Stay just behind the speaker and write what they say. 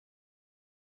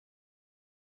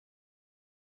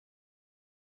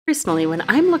Personally, when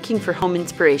I'm looking for home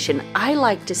inspiration, I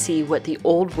like to see what the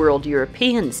old world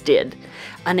Europeans did.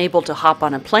 Unable to hop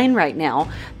on a plane right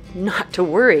now, not to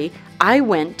worry, I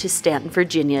went to Stanton,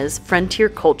 Virginia's Frontier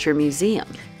Culture Museum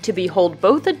to behold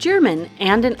both a German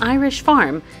and an Irish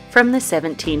farm from the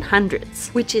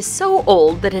 1700s, which is so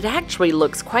old that it actually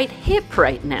looks quite hip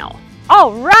right now.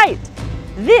 All right,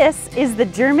 this is the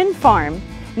German farm.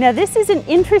 Now this is an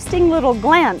interesting little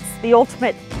glance, the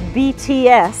ultimate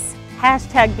BTS.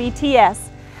 Hashtag BTS.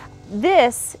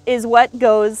 This is what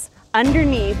goes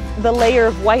underneath the layer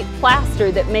of white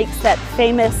plaster that makes that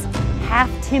famous half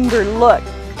timber look.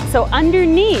 So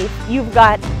underneath you've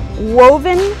got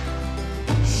woven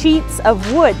sheets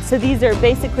of wood. So these are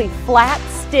basically flat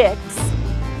sticks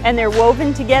and they're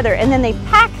woven together, and then they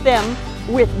pack them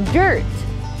with dirt.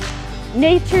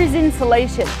 Nature's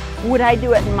insulation. Would I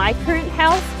do it in my current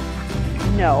house?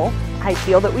 No, I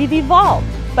feel that we've evolved.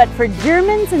 But for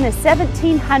Germans in the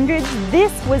 1700s,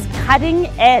 this was cutting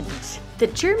edge. The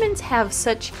Germans have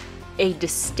such a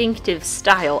distinctive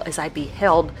style, as I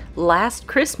beheld last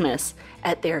Christmas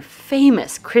at their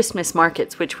famous Christmas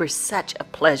markets, which were such a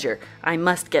pleasure. I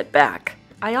must get back.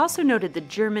 I also noted the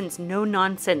Germans'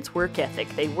 no-nonsense work ethic.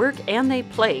 They work and they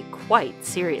play quite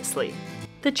seriously.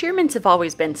 The Germans have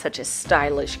always been such a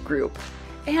stylish group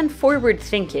and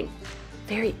forward-thinking.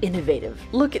 Very innovative.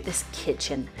 Look at this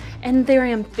kitchen and their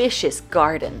ambitious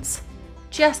gardens.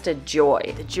 Just a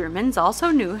joy. The Germans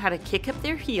also knew how to kick up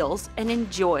their heels and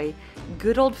enjoy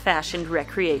good old-fashioned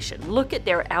recreation. Look at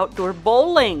their outdoor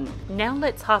bowling. Now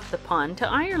let's hop the pond to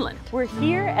Ireland. We're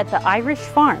here at the Irish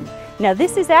farm. Now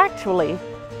this is actually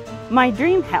my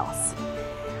dream house.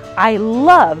 I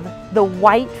love the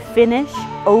white finish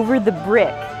over the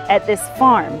brick at this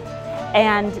farm.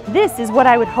 And this is what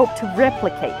I would hope to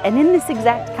replicate, and in this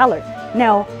exact color.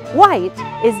 Now, white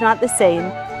is not the same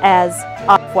as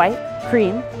off-white,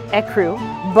 cream, ecru,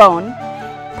 bone,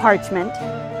 parchment.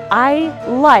 I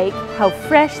like how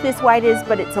fresh this white is,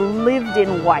 but it's a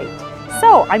lived-in white.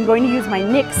 So I'm going to use my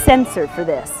NIC sensor for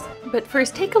this. But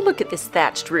first, take a look at this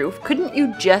thatched roof. Couldn't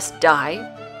you just die?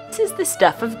 This is the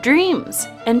stuff of dreams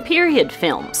and period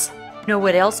films. Know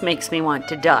what else makes me want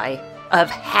to die? Of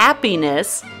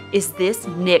happiness is this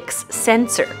NIC's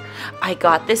sensor. I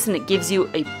got this and it gives you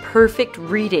a perfect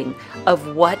reading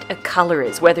of what a color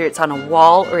is, whether it's on a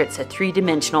wall or it's a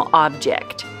three-dimensional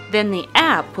object. Then the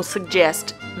app will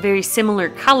suggest very similar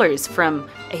colors from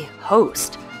a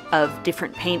host of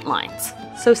different paint lines.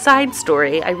 So side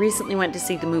story, I recently went to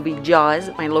see the movie Jaws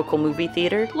at my local movie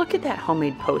theater. Look at that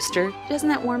homemade poster. Doesn't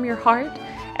that warm your heart?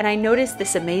 And I noticed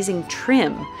this amazing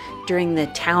trim during the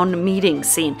town meeting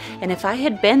scene. And if I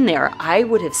had been there, I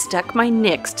would have stuck my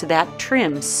NICs to that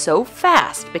trim so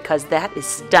fast because that is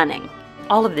stunning.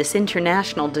 All of this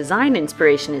international design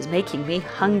inspiration is making me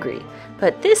hungry.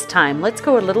 But this time, let's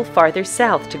go a little farther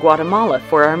south to Guatemala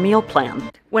for our meal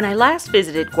plan. When I last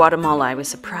visited Guatemala, I was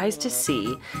surprised to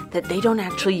see that they don't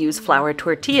actually use flour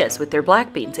tortillas with their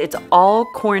black beans. It's all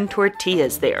corn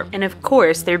tortillas there. And of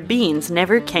course, their beans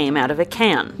never came out of a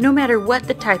can. No matter what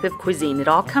the type of cuisine, it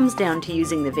all comes down to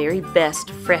using the very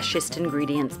best, freshest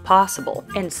ingredients possible.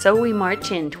 And so we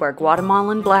march into our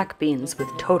Guatemalan black beans with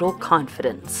total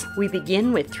confidence. We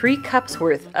begin with 3 cups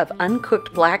worth of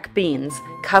uncooked black beans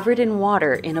covered in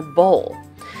water in a bowl.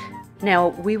 Now,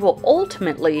 we will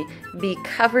ultimately be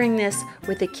covering this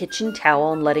with a kitchen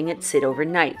towel and letting it sit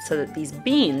overnight so that these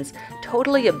beans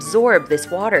totally absorb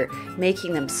this water,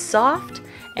 making them soft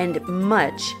and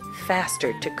much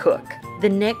faster to cook. The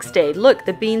next day, look,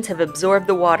 the beans have absorbed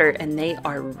the water and they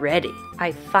are ready.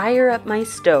 I fire up my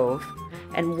stove,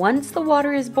 and once the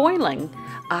water is boiling,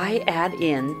 I add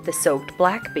in the soaked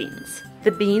black beans.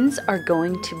 The beans are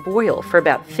going to boil for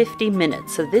about 50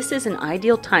 minutes, so this is an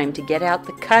ideal time to get out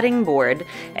the cutting board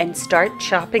and start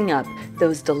chopping up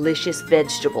those delicious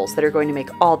vegetables that are going to make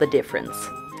all the difference.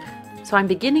 So I'm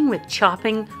beginning with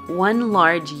chopping 1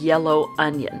 large yellow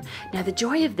onion. Now the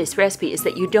joy of this recipe is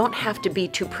that you don't have to be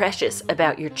too precious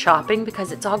about your chopping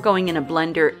because it's all going in a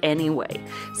blender anyway.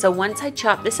 So once I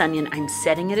chop this onion, I'm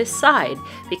setting it aside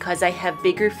because I have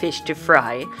bigger fish to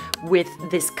fry with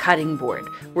this cutting board.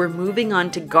 We're moving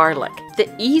on to garlic.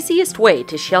 The easiest way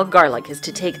to shell garlic is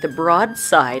to take the broad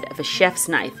side of a chef's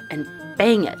knife and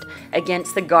bang it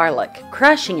against the garlic,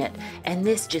 crushing it, and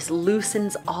this just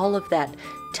loosens all of that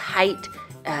tight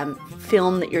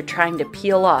film that you're trying to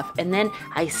peel off. And then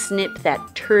I snip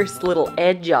that terse little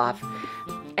edge off,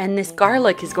 and this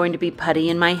garlic is going to be putty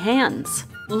in my hands.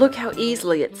 Look how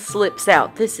easily it slips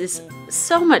out. This is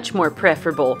so much more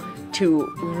preferable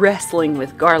to wrestling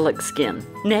with garlic skin.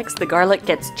 Next, the garlic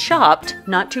gets chopped,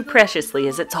 not too preciously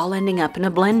as it's all ending up in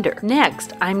a blender.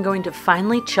 Next, I'm going to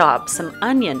finely chop some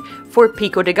onion for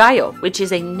pico de gallo, which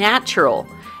is a natural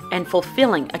and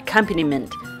fulfilling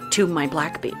accompaniment to my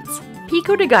black beans.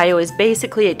 Pico de gallo is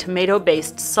basically a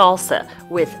tomato-based salsa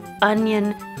with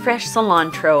onion, fresh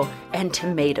cilantro, and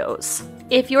tomatoes.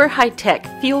 If you're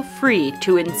high-tech, feel free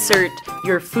to insert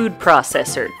your food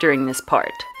processor during this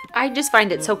part. I just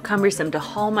find it so cumbersome to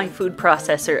haul my food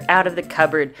processor out of the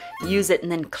cupboard, use it,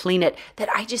 and then clean it, that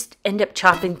I just end up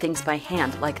chopping things by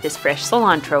hand, like this fresh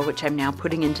cilantro, which I'm now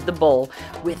putting into the bowl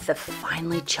with the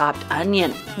finely chopped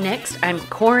onion. Next, I'm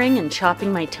coring and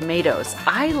chopping my tomatoes.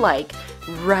 I like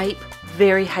ripe,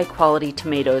 very high quality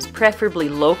tomatoes, preferably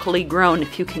locally grown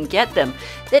if you can get them,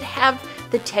 that have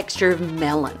the texture of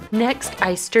melon. Next,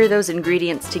 I stir those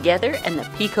ingredients together and the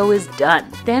pico is done.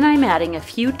 Then I'm adding a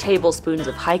few tablespoons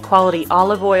of high quality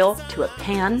olive oil to a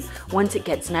pan. Once it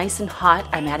gets nice and hot,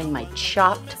 I'm adding my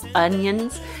chopped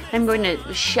onions. I'm going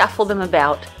to shuffle them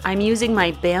about. I'm using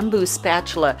my bamboo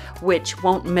spatula, which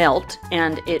won't melt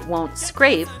and it won't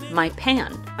scrape my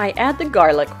pan. I add the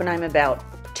garlic when I'm about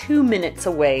 2 minutes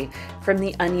away from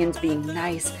the onions being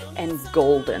nice and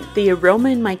golden. The aroma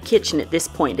in my kitchen at this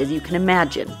point, as you can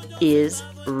imagine, is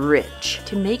rich.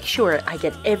 To make sure I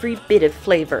get every bit of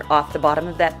flavor off the bottom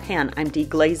of that pan, I'm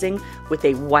deglazing with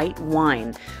a white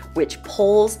wine, which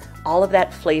pulls all of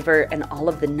that flavor and all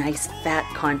of the nice fat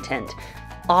content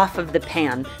off of the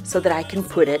pan so that I can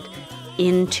put it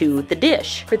into the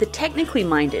dish. For the technically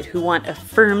minded who want a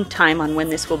firm time on when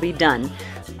this will be done,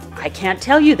 I can't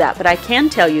tell you that, but I can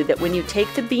tell you that when you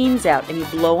take the beans out and you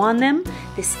blow on them,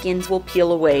 the skins will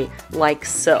peel away like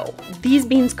so. These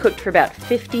beans cooked for about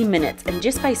 50 minutes, and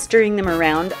just by stirring them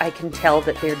around, I can tell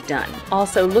that they're done.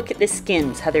 Also, look at the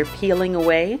skins, how they're peeling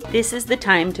away. This is the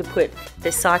time to put the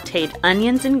sauteed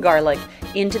onions and garlic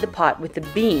into the pot with the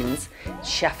beans,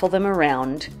 shuffle them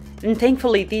around. And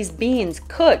thankfully, these beans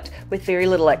cooked with very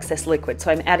little excess liquid,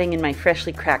 so I'm adding in my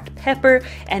freshly cracked pepper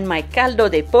and my caldo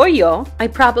de pollo. I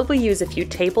probably use a few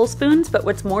tablespoons, but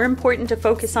what's more important to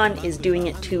focus on is doing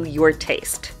it to your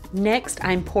taste. Next,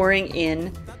 I'm pouring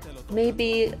in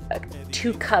maybe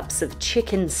 2 cups of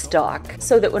chicken stock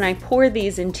so that when I pour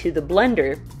these into the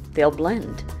blender, they'll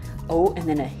blend. Oh, and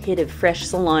then a hit of fresh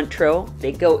cilantro.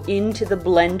 They go into the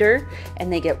blender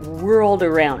and they get whirled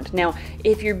around. Now,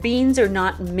 if your beans are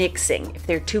not mixing, if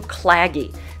they're too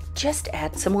claggy, just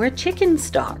add some more chicken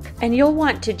stock. And you'll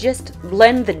want to just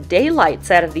blend the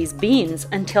daylights out of these beans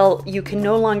until you can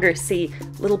no longer see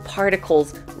little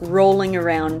particles rolling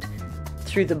around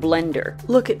through the blender.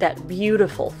 Look at that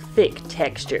beautiful, thick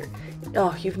texture.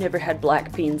 Oh, you've never had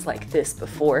black beans like this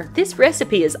before. This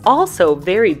recipe is also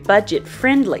very budget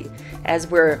friendly, as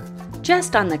we're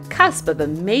just on the cusp of a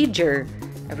major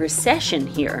recession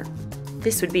here.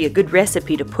 This would be a good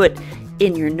recipe to put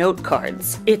in your note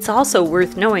cards. It's also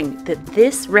worth knowing that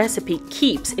this recipe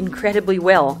keeps incredibly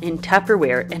well in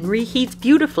Tupperware and reheats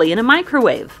beautifully in a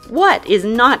microwave. What is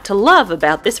not to love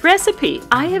about this recipe?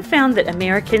 I have found that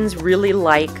Americans really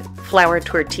like flour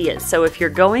tortillas, so if you're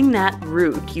going that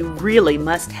route, you really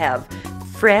must have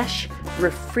fresh,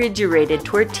 refrigerated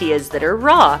tortillas that are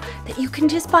raw that you can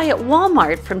just buy at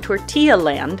Walmart from Tortilla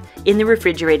Land in the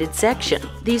refrigerated section.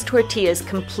 These tortillas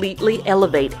completely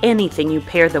elevate anything you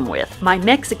pair them with. My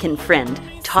Mexican friend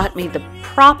taught me the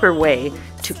proper way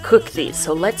to cook these,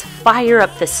 so let's fire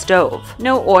up the stove.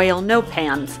 No oil, no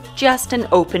pans, just an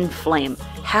open flame.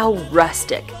 How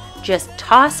rustic. Just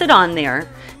toss it on there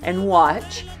and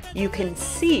watch. You can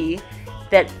see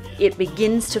that it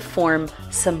begins to form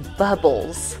some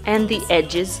bubbles and the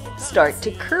edges start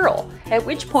to curl, at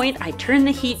which point I turn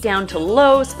the heat down to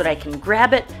low so that I can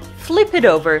grab it, flip it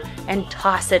over, and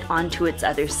toss it onto its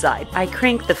other side. I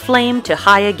crank the flame to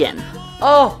high again.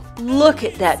 Oh, look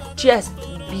at that just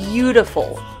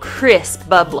beautiful, crisp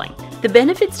bubbling. The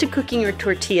benefits to cooking your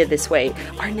tortilla this way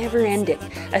are never ending.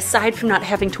 Aside from not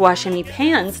having to wash any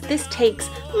pans, this takes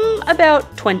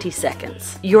about 20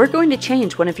 seconds. You're going to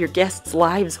change one of your guests'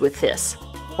 lives with this,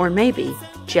 or maybe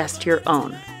just your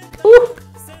own. Ooh,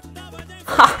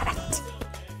 hot.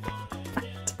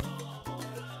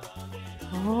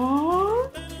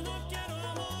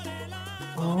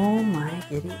 Oh my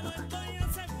giddy aunt.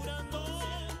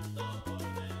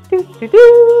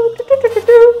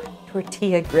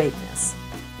 Tortilla greatness.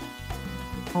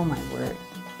 Oh my word.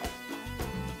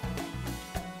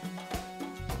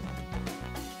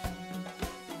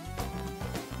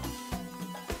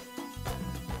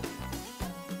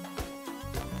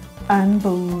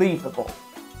 Unbelievable.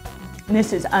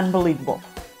 This is unbelievable.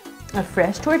 A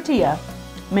fresh tortilla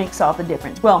makes all the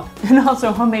difference. Well, and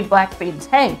also homemade black beans.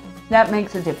 Hey, that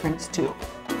makes a difference too.